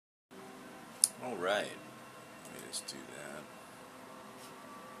Alright, let me just do that.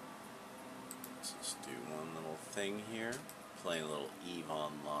 Let's just do one little thing here. Playing a little EVE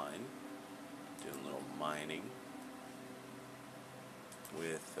Online. Doing a little mining.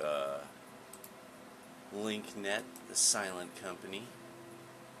 With LinkNet, the silent company.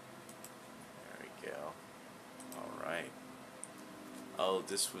 There we go. Alright. Oh,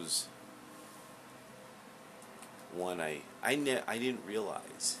 this was one I didn't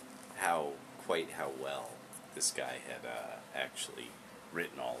realize quite how well this guy had actually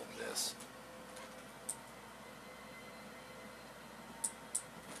written all of this.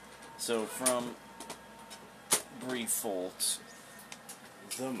 So from Briefolt,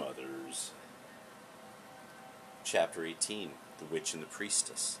 The Mothers, Chapter 18, The Witch and the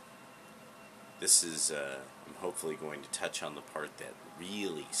Priestess. This is, I'm hopefully going to touch on the part that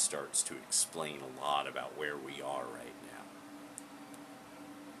really starts to explain a lot about where we are right now.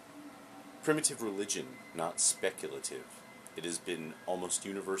 Primitive religion, not speculative. It has been almost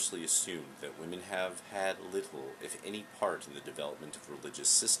universally assumed that women have had little, if any, part in the development of religious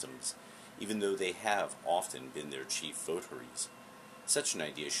systems, even though they have often been their chief votaries. Such an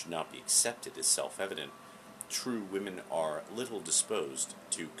idea should not be accepted as self-evident. True, women are little disposed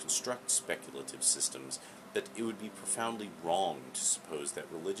to construct speculative systems, but it would be profoundly wrong to suppose that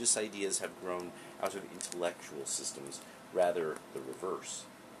religious ideas have grown out of intellectual systems, rather the reverse.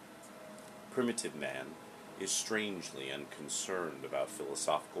 Primitive man is strangely unconcerned about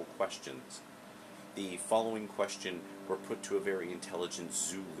philosophical questions. The following question were put to a very intelligent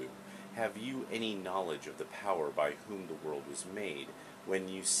Zulu. Have you any knowledge of the power by whom the world was made? When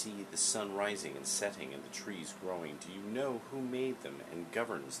you see the sun rising and setting and the trees growing, do you know who made them and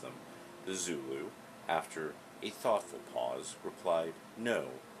governs them? The Zulu, after a thoughtful pause, replied, No,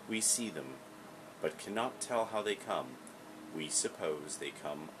 we see them, but cannot tell how they come. We suppose they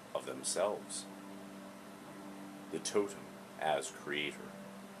come of themselves. The totem as creator.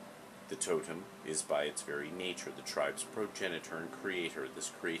 The totem is by its very nature the tribe's progenitor and creator.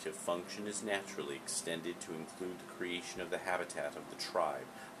 This creative function is naturally extended to include the creation of the habitat of the tribe,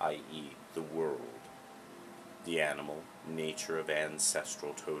 i.e., the world. The animal nature of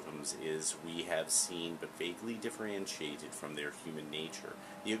ancestral totems is, we have seen, but vaguely differentiated from their human nature.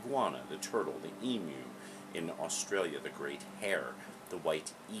 The iguana, the turtle, the emu in Australia, the great hare, the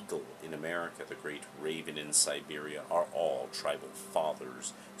white eagle in America, the great raven in Siberia, are all tribal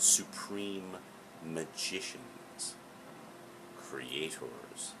fathers, supreme magicians,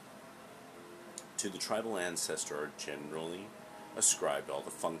 creators. To the tribal ancestor are generally ascribed all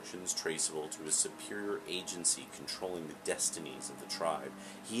the functions traceable to a superior agency controlling the destinies of the tribe.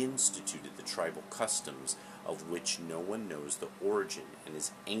 He instituted the tribal customs of which no one knows the origin and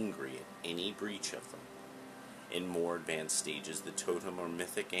is angry at any breach of them. In more advanced stages, the totem or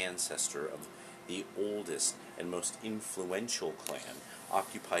mythic ancestor of the oldest and most influential clan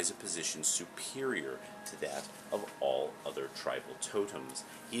occupies a position superior to that of all other tribal totems.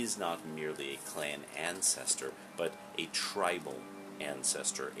 He is not merely a clan ancestor, but a tribal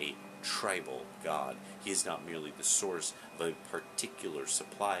ancestor, a tribal god. He is not merely the source of a particular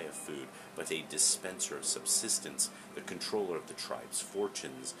supply of food, but a dispenser of subsistence, the controller of the tribe's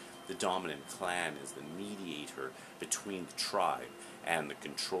fortunes. The dominant clan is the mediator between the tribe and the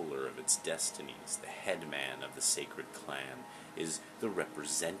controller of its destinies. The headman of the sacred clan is the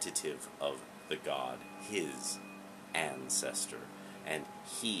representative of the god, his ancestor, and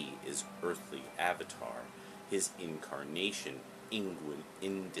he is earthly avatar, his incarnation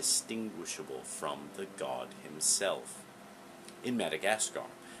indistinguishable from the god himself. In Madagascar,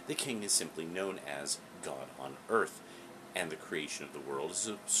 the king is simply known as God on earth, and the creation of the world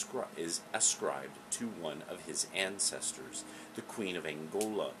is ascribed to one of his ancestors. The Queen of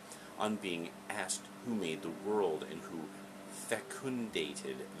Angola, on being asked who made the world and who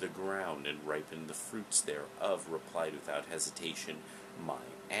fecundated the ground and ripened the fruits thereof, replied without hesitation, My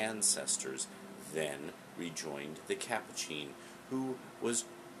ancestors. Then rejoined the Capuchin, who was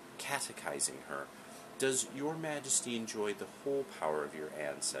catechizing her, Does your Majesty enjoy the whole power of your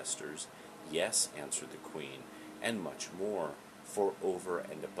ancestors? Yes, answered the Queen, and much more, for over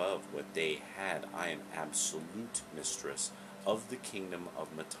and above what they had, I am absolute mistress of the kingdom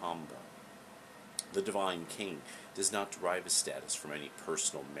of Matamba. The divine king does not derive his status from any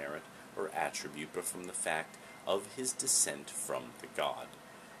personal merit or attribute, but from the fact of his descent from the god.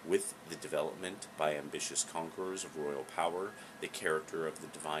 With the development by ambitious conquerors of royal power, the character of the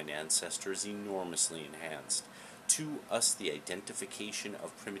divine ancestor is enormously enhanced. To us, the identification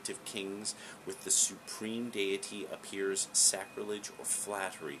of primitive kings with the supreme deity appears sacrilege or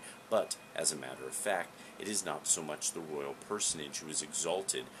flattery, but, as a matter of fact, it is not so much the royal personage who is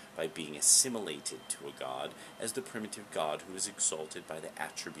exalted by being assimilated to a god as the primitive god who is exalted by the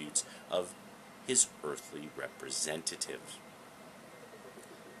attributes of his earthly representative.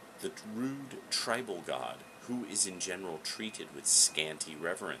 The rude tribal god, who is in general treated with scanty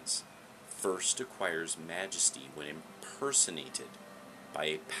reverence, first acquires majesty when impersonated by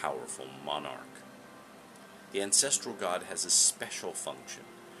a powerful monarch. The ancestral god has a special function,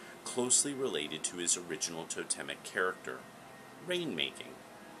 closely related to his original totemic character, rainmaking.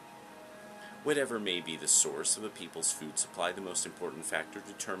 Whatever may be the source of a people's food supply, the most important factor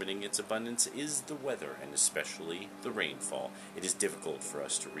determining its abundance is the weather, and especially the rainfall. It is difficult for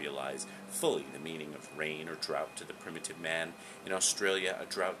us to realize fully the meaning of rain or drought to the primitive man. In Australia, a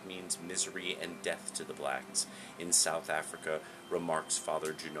drought means misery and death to the blacks. In South Africa, remarks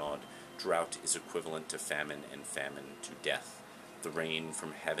Father Junod, drought is equivalent to famine and famine to death. The rain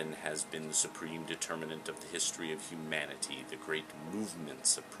from heaven has been the supreme determinant of the history of humanity. The great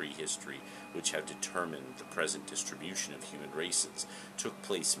movements of prehistory, which have determined the present distribution of human races, took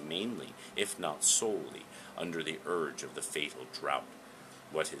place mainly, if not solely, under the urge of the fatal drought.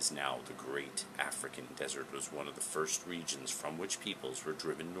 What is now the great African desert was one of the first regions from which peoples were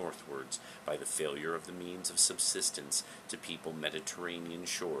driven northwards by the failure of the means of subsistence to people Mediterranean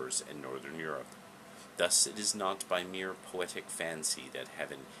shores and northern Europe. Thus it is not by mere poetic fancy that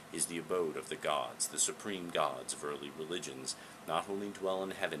heaven is the abode of the gods. The supreme gods of early religions not only dwell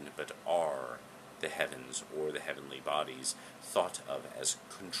in heaven, but are the heavens, or the heavenly bodies, thought of as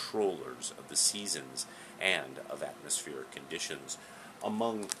controllers of the seasons and of atmospheric conditions.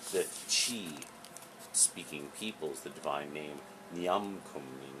 Among the Chi-speaking peoples, the divine name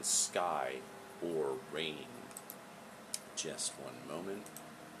Nyamkum means sky or rain. Just one moment.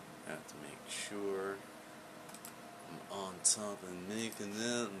 I have to make sure I'm on top and making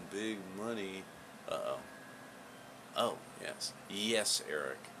that big money. Uh-oh. Oh, yes. Yes,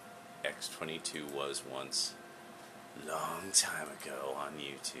 Eric. X22 was once long time ago on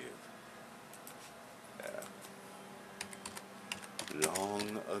YouTube.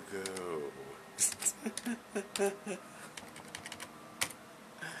 Long ago.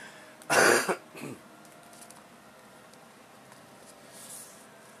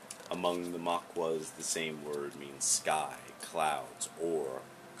 Among the Makwas, the same word means sky, clouds, or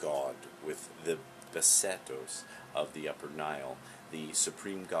god. With the Besetos of the Upper Nile, the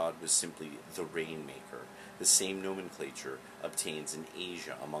supreme god was simply the rainmaker. The same nomenclature obtains in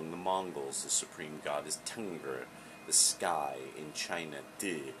Asia. Among the Mongols, the supreme god is Tengri, the sky. In China,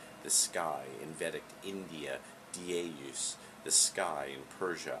 Di, the sky. In Vedic India, Dyaus, the sky. In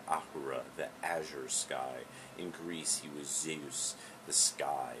Persia, Ahura, the azure sky. In Greece, he was Zeus, the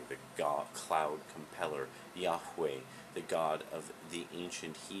sky, the god, cloud compeller. Yahweh, the god of the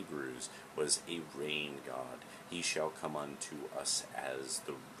ancient Hebrews, was a rain god. He shall come unto us as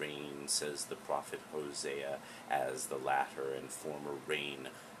the rain, says the prophet Hosea, as the latter and former rain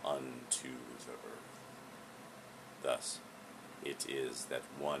unto the earth. Thus, it is that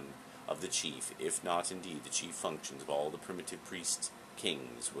one of the chief, if not indeed the chief functions of all the primitive priests,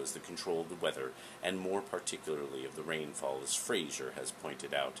 kings, was the control of the weather, and more particularly of the rainfall, as Fraser has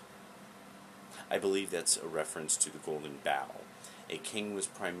pointed out. I believe that's a reference to the Golden Bough. A king was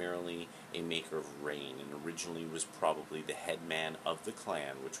primarily a maker of rain, and originally was probably the head man of the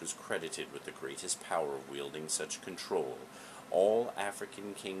clan, which was credited with the greatest power of wielding such control. All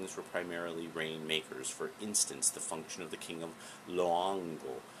African kings were primarily rain makers. For instance, the function of the king of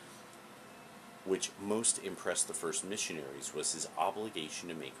Loango, which most impressed the first missionaries, was his obligation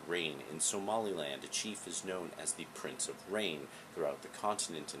to make rain. In Somaliland, a chief is known as the Prince of Rain. Throughout the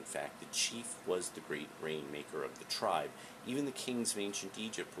continent, in fact, the chief was the great rainmaker of the tribe. Even the kings of ancient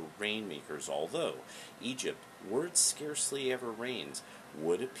Egypt were rainmakers, although Egypt, where it scarcely ever rains,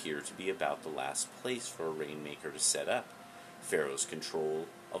 would appear to be about the last place for a rainmaker to set up. Pharaoh's control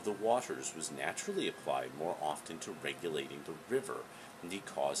of the waters was naturally applied more often to regulating the river, and he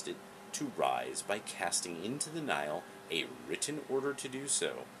caused it to rise by casting into the Nile a written order to do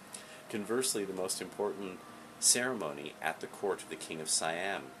so. Conversely, the most important ceremony at the court of the king of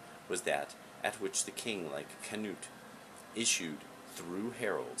Siam was that at which the king, like Canute, issued through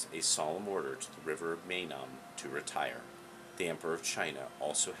heralds a solemn order to the river of Meinam to retire. The emperor of China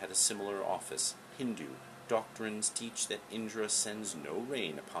also had a similar office. Hindu doctrines teach that Indra sends no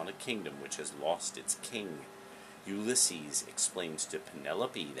rain upon a kingdom which has lost its king. Ulysses explains to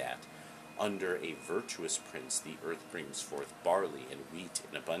Penelope that, under a virtuous prince, the earth brings forth barley and wheat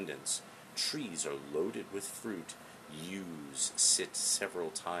in abundance. Trees are loaded with fruit. Ewes sit several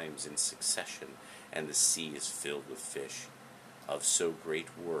times in succession, and the sea is filled with fish. Of so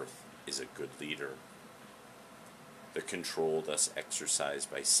great worth is a good leader. The control thus exercised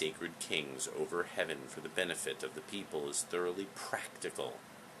by sacred kings over heaven for the benefit of the people is thoroughly practical,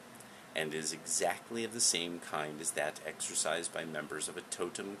 and is exactly of the same kind as that exercised by members of a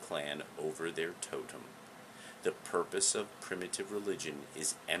totem clan over their totem. The purpose of primitive religion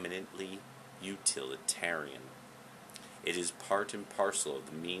is eminently utilitarian. It is part and parcel of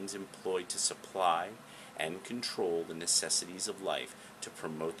the means employed to supply and control the necessities of life, to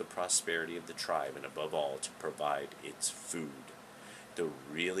promote the prosperity of the tribe, and above all, to provide its food. The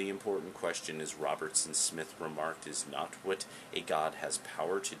really important question, as Robertson Smith remarked, is not what a god has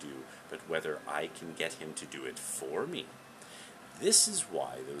power to do, but whether I can get him to do it for me. This is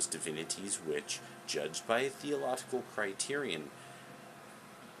why those divinities which, judged by a theological criterion,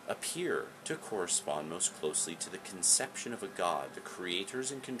 appear to correspond most closely to the conception of a god, the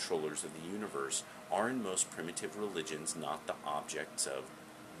creators and controllers of the universe, are in most primitive religions not the objects of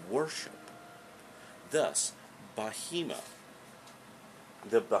worship. Thus, the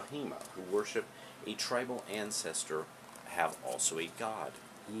Bahima, who worship a tribal ancestor, have also a god,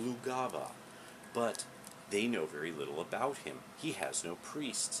 Lugava, but they know very little about him. He has no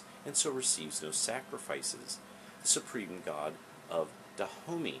priests, and so receives no sacrifices. The supreme god of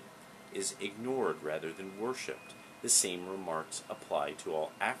Dahomey is ignored rather than worshipped. The same remarks apply to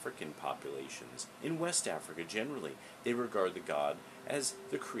all African populations. In West Africa generally, they regard the god as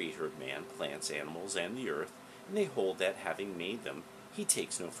the creator of man, plants, animals, and the earth, and they hold that, having made them, he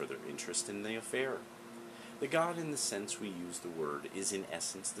takes no further interest in the affair. The god, in the sense we use the word, is in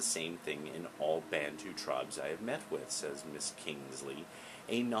essence the same thing in all Bantu tribes I have met with, says Miss Kingsley,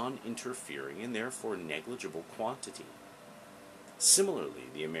 a non-interfering and therefore negligible quantity. Similarly,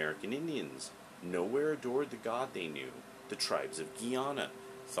 the American Indians nowhere adored the god they knew. The tribes of Guyana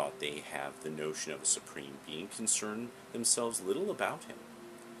thought they have the notion of a supreme being, concerned themselves little about him.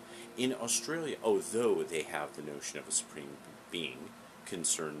 In Australia, although they have the notion of a supreme being,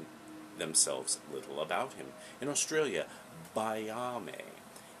 concerned themselves little about him. In Australia, Bayame,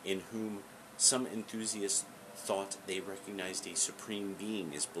 in whom some enthusiasts thought they recognized a supreme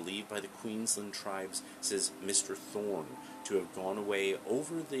being, is believed by the Queensland tribes, says Mr. Thorne, to have gone away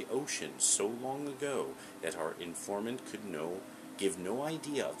over the ocean so long ago that our informant could give no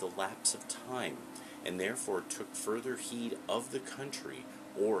idea of the lapse of time, and therefore took further heed of the country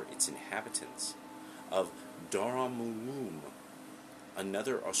or its inhabitants. Of Daramulum,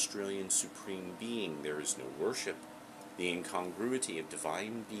 another Australian supreme being, there is no worship. The incongruity of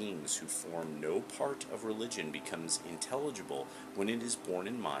divine beings who form no part of religion becomes intelligible when it is borne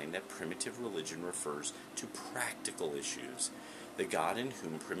in mind that primitive religion refers to practical issues. The god in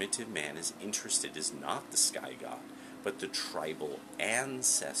whom primitive man is interested is not the sky god, but the tribal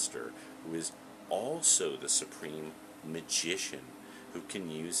ancestor, who is also the supreme magician, who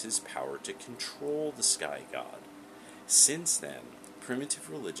can use his power to control the sky god. Since then, primitive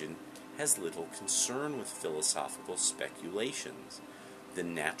religion has little concern with philosophical speculations. The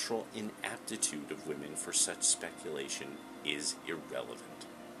natural inaptitude of women for such speculation is irrelevant.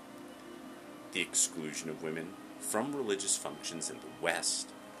 The exclusion of women from religious functions in the West.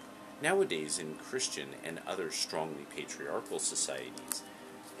 Nowadays, in Christian and other strongly patriarchal societies,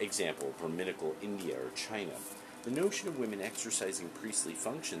 example, Brahminical India or China, the notion of women exercising priestly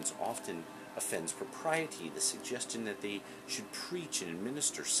functions often offends propriety. The suggestion that they should preach and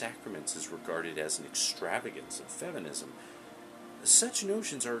administer sacraments is regarded as an extravagance of feminism. Such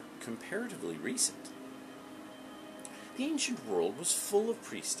notions are comparatively recent. The ancient world was full of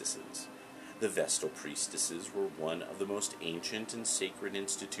priestesses. The Vestal priestesses were one of the most ancient and sacred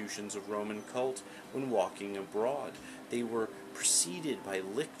institutions of Roman cult. When walking abroad, they were preceded by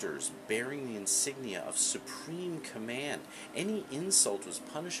lictors bearing the insignia of supreme command. Any insult was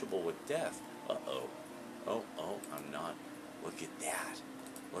punishable with death. Oh, I'm not. Look at that.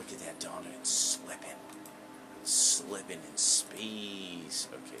 Look at that Donovan slipping. Slipping in space.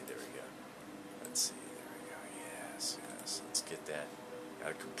 Okay, there we go. Let's see. There we go. Yes. Let's get that.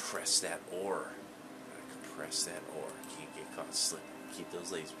 Gotta compress that ore. Can't get caught slipping. Keep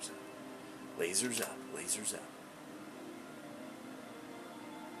those lasers up. Lasers up.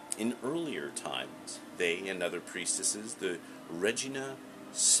 In earlier times, they and other priestesses, the Regina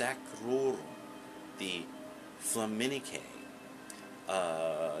Sacrorum, the Flaminicae,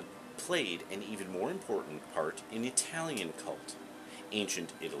 played an even more important part in Italian cult.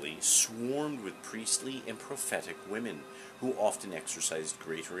 Ancient Italy swarmed with priestly and prophetic women, who often exercised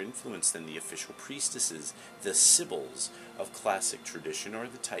greater influence than the official priestesses. The Sibyls of classic tradition are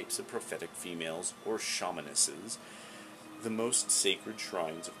the types of prophetic females or shamanesses. The most sacred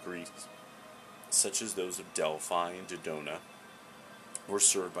shrines of Greece, such as those of Delphi and Dodona, were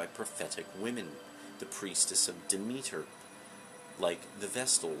served by prophetic women. the priestess of Demeter, like the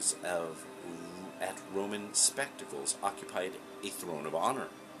Vestals at Roman spectacles, occupied a throne of honor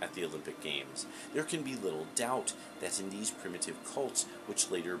at the Olympic Games. There can be little doubt that in these primitive cults,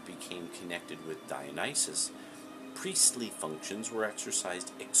 which later became connected with Dionysus, priestly functions were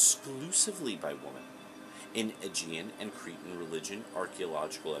exercised exclusively by women. In Aegean and Cretan religion,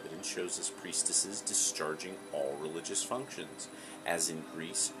 archaeological evidence shows us priestesses discharging all religious functions. As in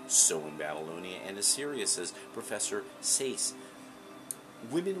Greece, so in Babylonia and Assyria, says Professor Sayce.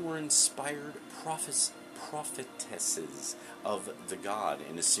 Women were inspired prophetesses of the god.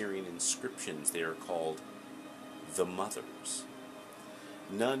 In Assyrian inscriptions, they are called the mothers.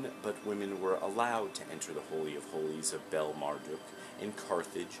 None but women were allowed to enter the Holy of Holies of Bel Marduk. In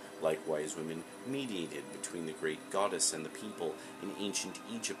Carthage, likewise, women mediated between the great goddess and the people. In ancient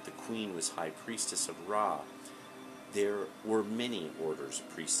Egypt, the queen was high priestess of Ra. There were many orders of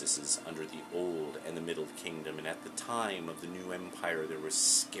priestesses under the Old and the Middle Kingdom, and at the time of the New Empire there was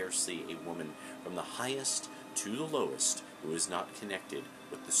scarcely a woman from the highest to the lowest who was not connected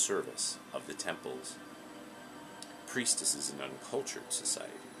with the service of the temples. Priestesses in uncultured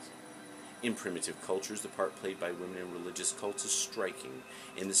societies. In primitive cultures, the part played by women in religious cults is striking.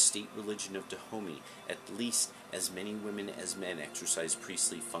 In the state religion of Dahomey, at least as many women as men exercise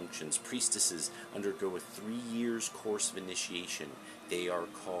priestly functions. Priestesses undergo a 3 years course of initiation. They are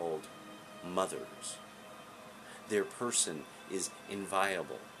called mothers. Their person is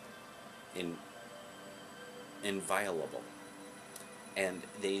inviolable, and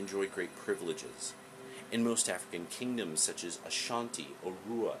they enjoy great privileges. In most African kingdoms, such as Ashanti,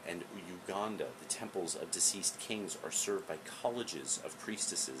 Orua, and Uganda, the temples of deceased kings are served by colleges of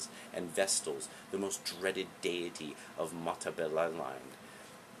priestesses and vestals. The most dreaded deity of Matabeleland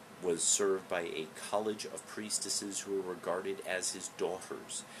was served by a college of priestesses who were regarded as his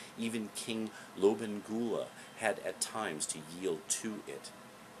daughters. Even King Lobengula had at times to yield to it.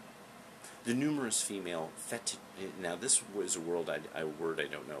 The numerous female now this was a word I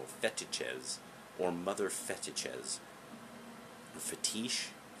don't know, fetiches, or mother fetiches, fetiche,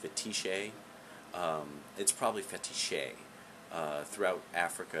 it's probably fetiche, throughout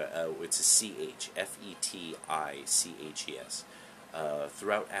Africa. It's a CH, Fetiches.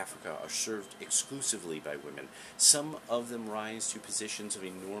 Throughout Africa are served exclusively by women. Some of them rise to positions of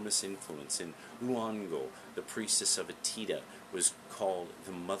enormous influence. In Luango, the priestess of Atida was called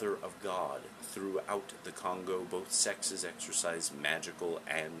the Mother of God. Throughout the Congo, both sexes exercise magical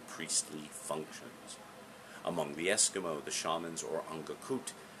and priestly functions. Among the Eskimo, the shamans, or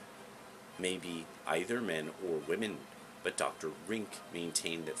Angakut, may be either men or women, but Dr. Rink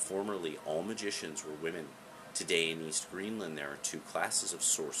maintained that formerly all magicians were women. Today in East Greenland there are two classes of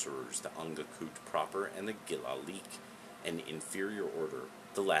sorcerers, the Angakut proper and the Gilalik, an inferior order.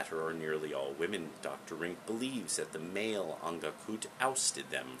 The latter are nearly all women. Dr. Rink believes that the male Angakut ousted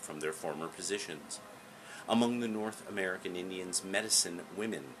them from their former positions. Among the North American Indians, medicine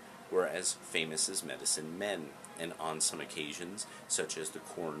women were as famous as medicine men, and on some occasions, such as the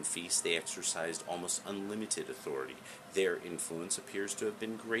Corn Feast, they exercised almost unlimited authority. Their influence appears to have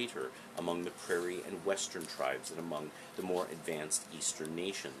been greater among the prairie and western tribes than among the more advanced eastern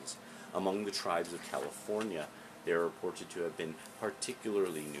nations. Among the tribes of California, they are reported to have been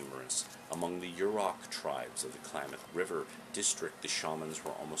particularly numerous. Among the Yurok tribes of the Klamath River district, the shamans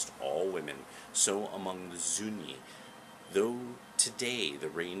were almost all women. So among the Zuni. Though today the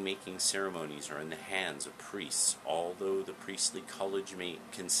rain-making ceremonies are in the hands of priests, although the priestly college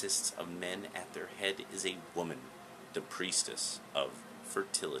consists of men, at their head is a woman, the priestess of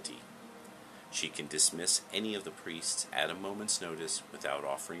fertility. She can dismiss any of the priests at a moment's notice without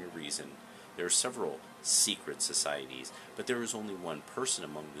offering a reason. There are several secret societies, but there is only one person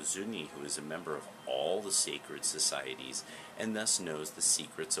among the Zuni who is a member of all the sacred societies, and thus knows the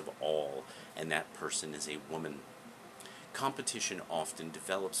secrets of all, and that person is a woman. Competition often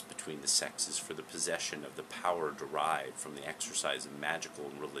develops between the sexes for the possession of the power derived from the exercise of magical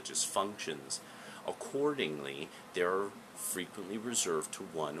and religious functions. Accordingly, they are frequently reserved to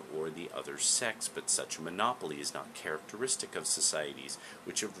one or the other sex, but such a monopoly is not characteristic of societies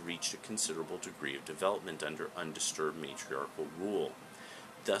which have reached a considerable degree of development under undisturbed matriarchal rule.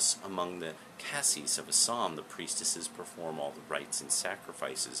 Thus, among the Khasis of Assam, the priestesses perform all the rites and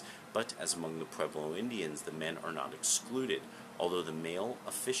sacrifices, but as among the Pueblo Indians, the men are not excluded, although the male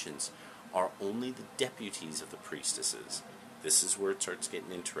officiants are only the deputies of the priestesses. This is where it starts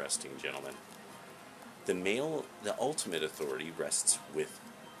getting interesting, gentlemen. The ultimate authority rests with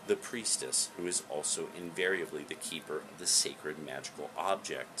the priestess, who is also invariably the keeper of the sacred magical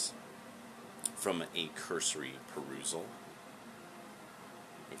objects. From a cursory perusal,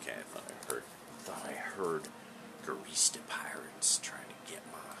 okay, I thought I heard Thought I heard Garista pirates trying to get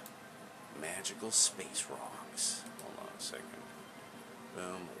my magical space rocks. Hold on a second.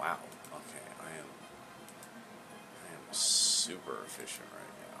 Boom. Wow. Okay, I am super efficient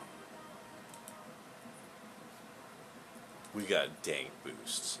right now. We got dank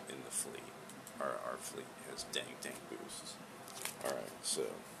boosts in the fleet. Our fleet has dank boosts. Alright, so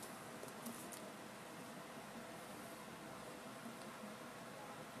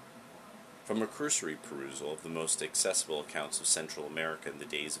from a cursory perusal of the most accessible accounts of Central America in the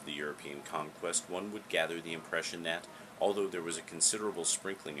days of the European conquest, one would gather the impression that, although there was a considerable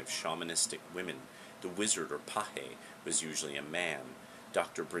sprinkling of shamanistic women, the wizard or paje was usually a man.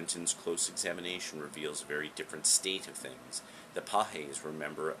 Dr. Brinton's close examination reveals a very different state of things. The pajes were a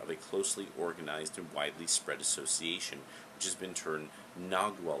member of a closely organized and widely spread association, which has been termed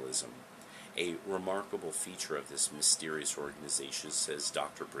Nagualism. A remarkable feature of this mysterious organization, says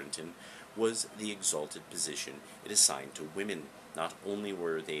Dr. Brinton, was the exalted position it assigned to women. Not only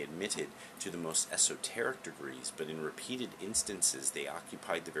were they admitted to the most esoteric degrees, but in repeated instances they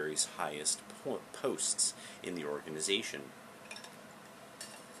occupied the various highest posts in the organization.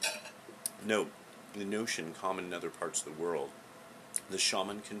 Note, the notion common in other parts of the world, the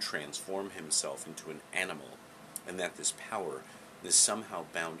shaman can transform himself into an animal, and that this power is somehow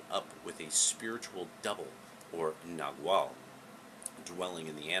bound up with a spiritual double, or nagual, dwelling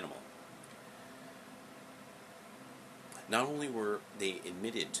in the animal. Not only were they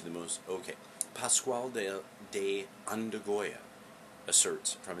admitted to the most... Pascual de Andagoya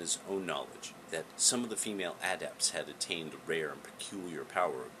asserts from his own knowledge that some of the female adepts had attained a rare and peculiar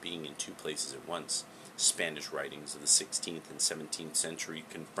power of being in two places at once. Spanish writings of the 16th and 17th century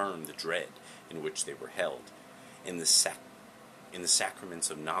confirm the dread in which they were held. In the sacraments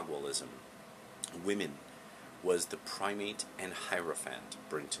of Nagualism, women was the primate and hierophant,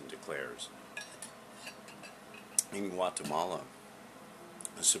 Brinton declares. In Guatemala,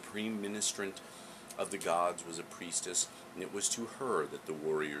 a supreme ministrant of the gods was a priestess, and it was to her that the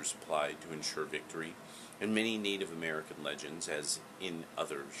warriors applied to ensure victory. In many Native American legends, as in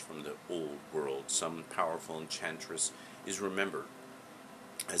others from the Old World, some powerful enchantress is remembered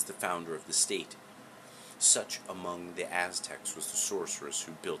as the founder of the state. Such among the Aztecs was the sorceress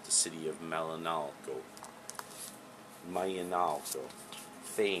who built the city of Mayanalco,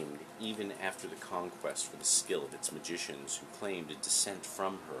 famed even after the conquest for the skill of its magicians who claimed a descent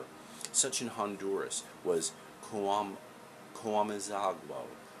from her. Such in Honduras was Coamizagua,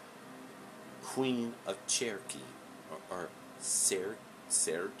 Queen of Cherokee, or Serchui,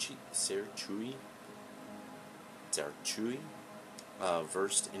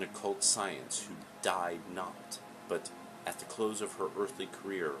 versed in occult science, who died not, but at the close of her earthly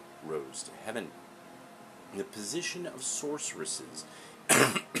career rose to heaven. The position of sorceresses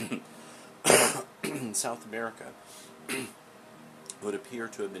in South America would appear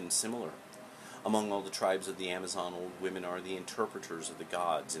to have been similar. Among all the tribes of the Amazon, old women are the interpreters of the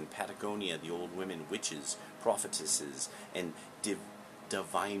gods. In Patagonia, the old women, witches, prophetesses, and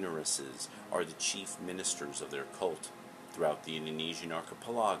divineresses are the chief ministers of their cult. Throughout the Indonesian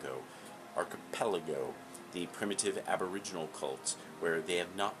archipelago, the primitive aboriginal cults, where they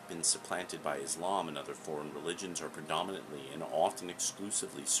have not been supplanted by Islam and other foreign religions, are predominantly and often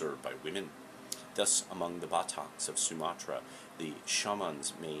exclusively served by women. Thus, among the Bataks of Sumatra, the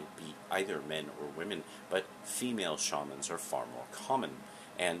shamans may be either men or women, but female shamans are far more common,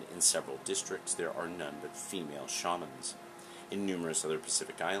 and in several districts there are none but female shamans. In numerous other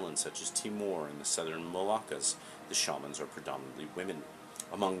Pacific islands, such as Timor and the southern Moluccas, the shamans are predominantly women.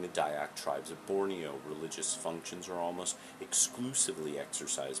 Among the Dayak tribes of Borneo, religious functions are almost exclusively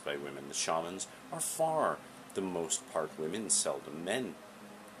exercised by women. The shamans are far the most part women, seldom men.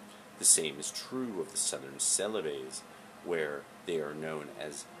 The same is true of the southern Celebes, where they are known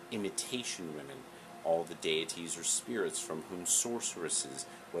as imitation women. All the deities or spirits from whom sorceresses,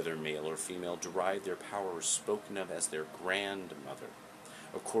 whether male or female, derive their power are spoken of as their grandmother.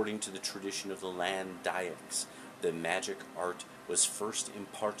 According to the tradition of the land Dayaks, the magic art was first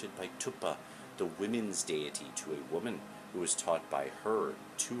imparted by Tupa, the women's deity, to a woman who was taught by her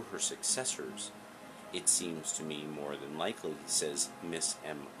to her successors. It seems to me more than likely, says Miss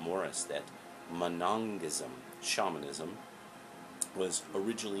M. Morris, that Manangism, shamanism, was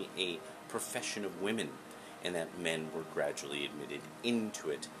originally a profession of women, and that men were gradually admitted into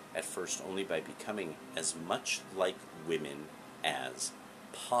it, at first only by becoming as much like women as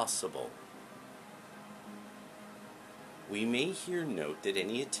possible. We may here note that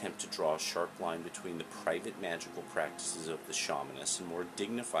any attempt to draw a sharp line between the private magical practices of the shamaness and more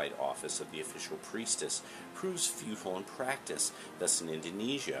dignified office of the official priestess proves futile in practice. Thus, in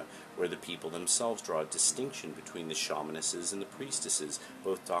Indonesia, where the people themselves draw a distinction between the shamanesses and the priestesses,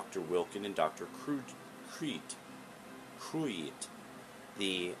 both Dr. Wilkin and Dr. Kruijt,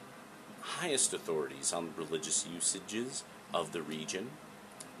 the highest authorities on the religious usages of the region,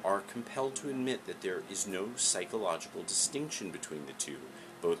 are compelled to admit that there is no psychological distinction between the two.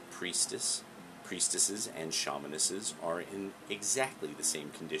 Both priestesses and shamanesses are in exactly the same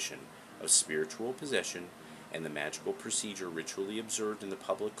condition of spiritual possession, and the magical procedure ritually observed in the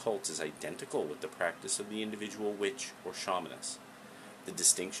public cult is identical with the practice of the individual witch or shamaness. The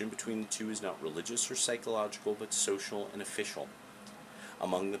distinction between the two is not religious or psychological, but social and official.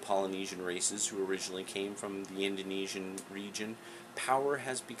 Among the Polynesian races who originally came from the Indonesian region, power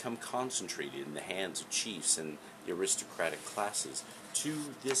has become concentrated in the hands of chiefs and the aristocratic classes. To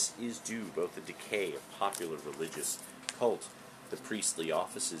this is due both the decay of popular religious cult, the priestly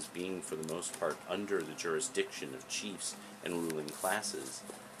offices being for the most part under the jurisdiction of chiefs and ruling classes.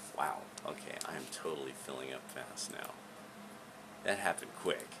 Wow, okay, I am totally filling up fast now. That happened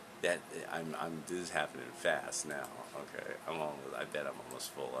quick. This is happening fast now. Okay, I bet I'm almost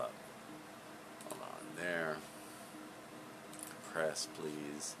full up. Hold on there. Compress,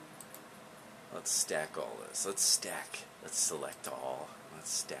 please. Let's stack all this. Let's select all. Let's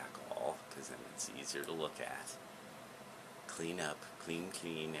stack all, because then it's easier to look at. Clean up,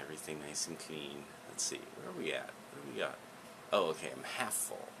 clean, everything nice and clean. Let's see, where are we at? What do we got? Oh, okay, I'm half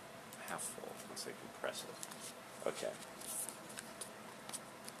full. Once I compress it. Okay.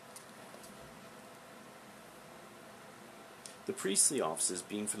 The priestly offices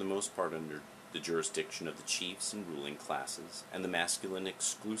being for the most part under the jurisdiction of the chiefs and ruling classes, and the masculine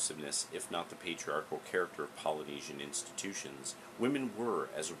exclusiveness, if not the patriarchal character of Polynesian institutions, women were,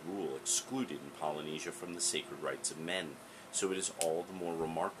 as a rule, excluded in Polynesia from the sacred rights of men, so it is all the more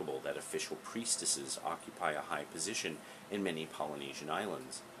remarkable that official priestesses occupy a high position in many Polynesian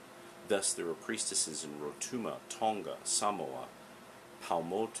islands. Thus there are priestesses in Rotuma, Tonga, Samoa,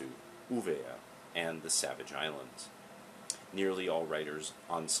 Paumotu, Uvea, and the Savage Islands. Nearly all writers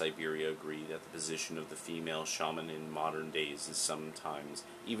on Siberia agree that the position of the female shaman in modern days is sometimes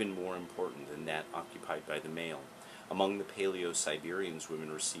even more important than that occupied by the male. Among the Paleo-Siberians,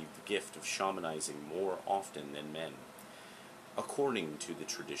 women receive the gift of shamanizing more often than men. According to the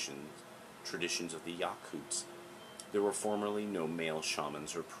traditions of the Yakuts, there were formerly no male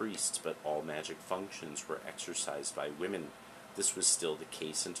shamans or priests, but all magic functions were exercised by women. This was still the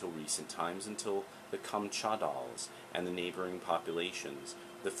case until recent times, until the Kamchadals and the neighboring populations,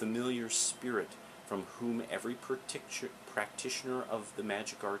 the familiar spirit from whom every practitioner of the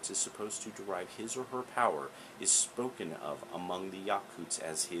magic arts is supposed to derive his or her power, is spoken of among the Yakuts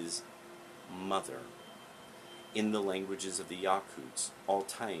as his mother. In the languages of the Yakuts,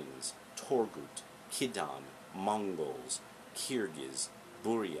 Altains, Torgut, Kidan, Mongols, Kyrgyz,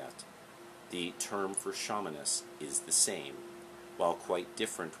 Buryat, the term for shamaness is the same, while quite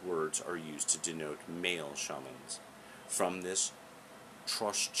different words are used to denote male shamans. From this,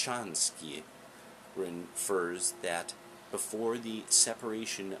 Troshchansky infers that before the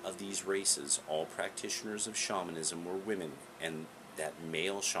separation of these races, all practitioners of shamanism were women, and that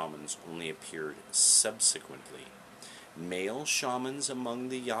male shamans only appeared subsequently. Male shamans among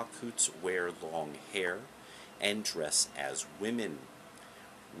the Yakuts wear long hair and dress as women.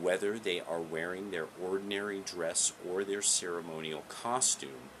 Whether they are wearing their ordinary dress or their ceremonial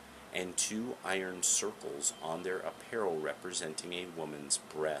costume, and 2 iron circles on their apparel representing a woman's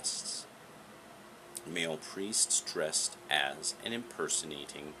breasts. Male priests dressed as and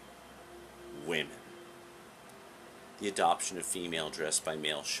impersonating women. The adoption of female dress by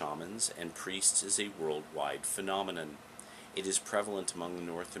male shamans and priests is a worldwide phenomenon. It is prevalent among the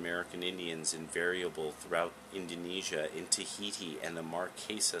North American Indians and variable throughout Indonesia. In Tahiti and the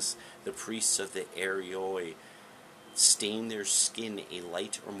Marquesas, the priests of the Arioi stain their skin a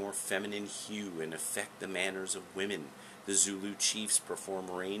light or more feminine hue and affect the manners of women. The Zulu chiefs perform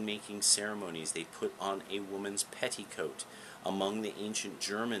rain-making ceremonies. They put on a woman's petticoat. Among the ancient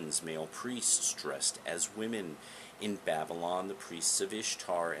Germans, male priests dressed as women. In Babylon, the priests of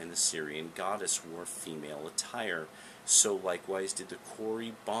Ishtar and the Syrian goddess wore female attire. So likewise did the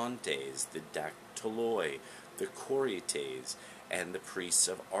Corybantes, the Dactyloi, the Corietes, and the priests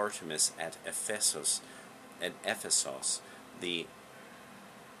of Artemis at Ephesus, the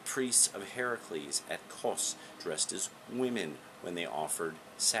priests of Heracles at Kos dressed as women when they offered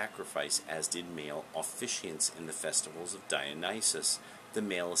sacrifice, as did male officiants in the festivals of Dionysus. The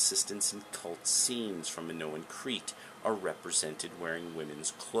male assistants in cult scenes from Minoan Crete are represented wearing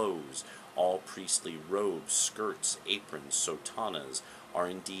women's clothes. All priestly robes, skirts, aprons, sotanas are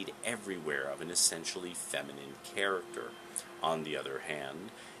indeed everywhere of an essentially feminine character. On the other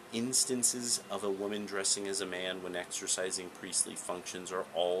hand, instances of a woman dressing as a man when exercising priestly functions are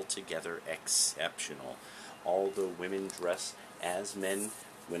altogether exceptional. Although women dress as men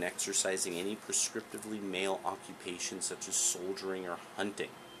when exercising any prescriptively male occupation such as soldiering or hunting.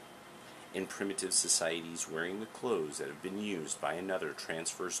 In primitive societies, wearing the clothes that have been used by another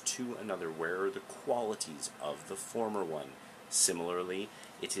transfers to another wearer the qualities of the former one. Similarly,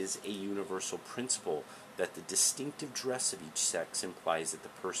 it is a universal principle that the distinctive dress of each sex implies that the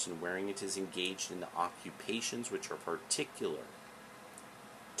person wearing it is engaged in the occupations which are particular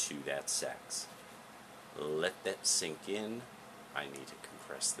to that sex. Let that sink in. I need to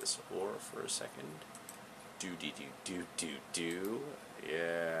compress this ore for a second. Do.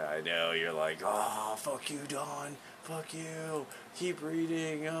 Yeah, I know, you're like, oh, fuck you, Don. Fuck you. Keep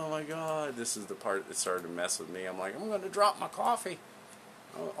reading. Oh my god. This is the part that started to mess with me. I'm like, I'm going to drop my coffee.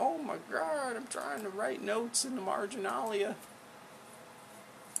 Oh my god, I'm trying to write notes in the marginalia.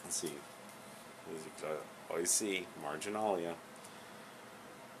 Let's see. I see marginalia.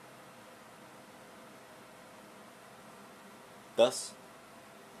 Thus,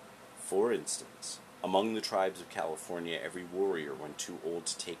 for instance, among the tribes of California, every warrior, when too old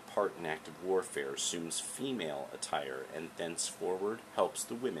to take part in active warfare, assumes female attire and thenceforward helps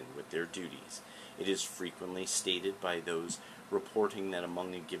the women with their duties. It is frequently stated by those reporting that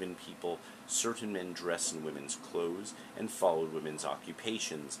among a given people, certain men dress in women's clothes and followed women's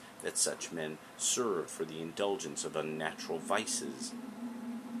occupations, that such men served for the indulgence of unnatural vices.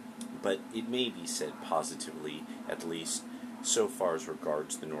 But it may be said positively, at least, so far as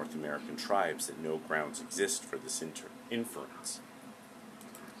regards the North American tribes, that no grounds exist for this inference.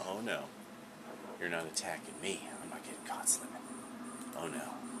 Oh no, you're not attacking me. I'm not getting caught slipping. Oh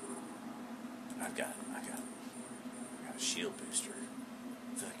no, I've got a shield booster.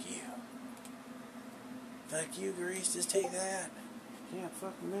 Fuck you. Fuck you, Grease. Just take that. Can't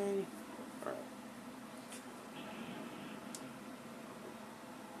fuck me. All right.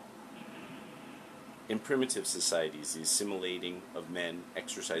 In primitive societies, the assimilating of men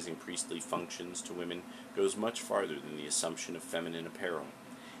exercising priestly functions to women goes much farther than the assumption of feminine apparel.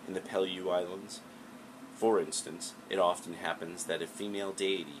 In the Pelew Islands, for instance, it often happens that a female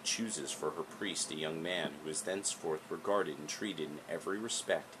deity chooses for her priest a young man who is thenceforth regarded and treated in every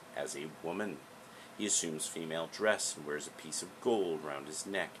respect as a woman. He assumes female dress and wears a piece of gold round his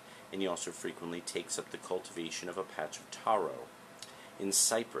neck, and he also frequently takes up the cultivation of a patch of taro. In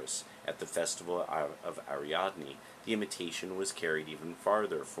Cyprus, at the festival of Ariadne, the imitation was carried even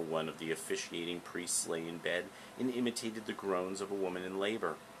farther, for one of the officiating priests lay in bed and imitated the groans of a woman in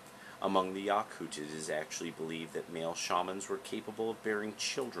labor. Among the Yakut, it is actually believed that male shamans were capable of bearing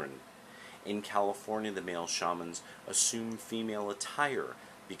children. In California, the male shamans assume female attire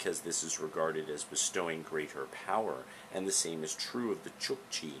because this is regarded as bestowing greater power, and the same is true of the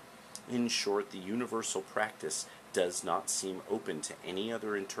Chukchi. In short, the universal practice does not seem open to any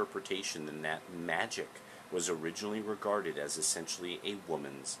other interpretation than that magic was originally regarded as essentially a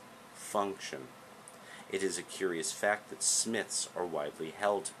woman's function. It is a curious fact that smiths are widely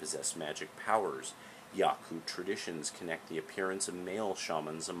held to possess magic powers. Yakut traditions connect the appearance of male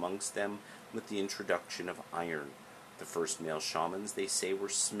shamans amongst them with the introduction of iron. The first male shamans, they say, were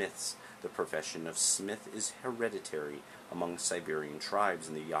smiths. The profession of smith is hereditary among Siberian tribes,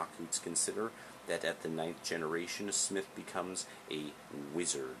 and the Yakuts consider that at the 9th generation a smith becomes a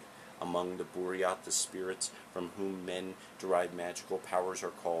wizard. Among the Buryat, the spirits from whom men derive magical powers are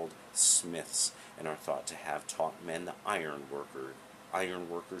called smiths, and are thought to have taught men the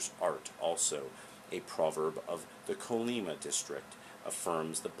ironworker's art. Also, a proverb of the Kolyma district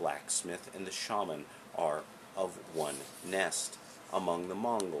affirms the blacksmith and the shaman are of one nest. Among the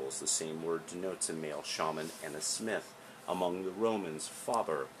Mongols, the same word denotes a male shaman and a smith. Among the Romans,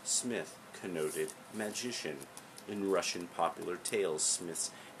 faber, smith, connoted magician. In Russian popular tales, smiths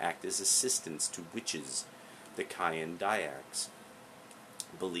act as assistants to witches. The Kayan Dyaks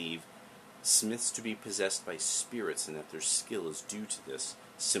believe smiths to be possessed by spirits and that their skill is due to this.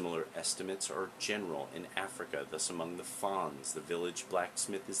 Similar estimates are general in Africa. Thus, among the Fons, the village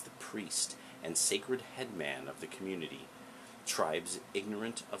blacksmith is the priest and sacred headman of the community. Tribes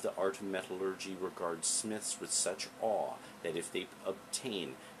ignorant of the art of metallurgy regard smiths with such awe that if they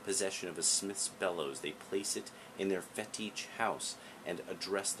obtain possession of a smith's bellows, they place it in their fetish house and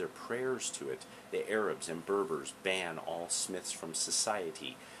address their prayers to it. The Arabs and Berbers ban all smiths from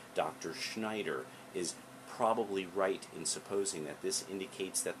society. Dr. Schneider is probably right in supposing that this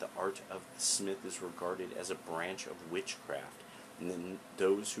indicates that the art of the smith is regarded as a branch of witchcraft, and then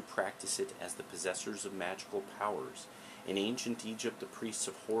those who practice it as the possessors of magical powers. In ancient Egypt, the priests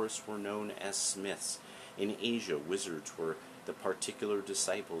of Horus were known as smiths. In Asia, wizards were the particular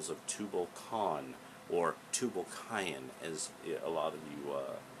disciples of Tubal-Cain, or Tubal-Cain, as a lot of you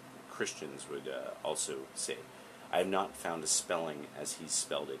Christians would also say. I have not found a spelling as he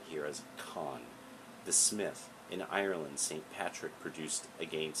spelled it here as Khan. The smith. In Ireland, St. Patrick produced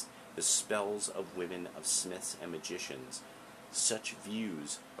against the spells of women of smiths and magicians. Such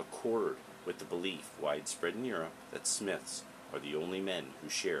views accord with the belief widespread in Europe that smiths are the only men who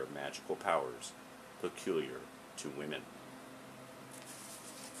share magical powers peculiar to women.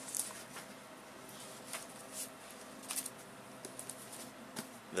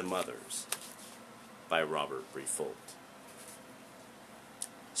 The Mothers by Robert Briffault.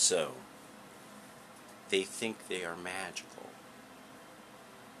 So, they think they are magical.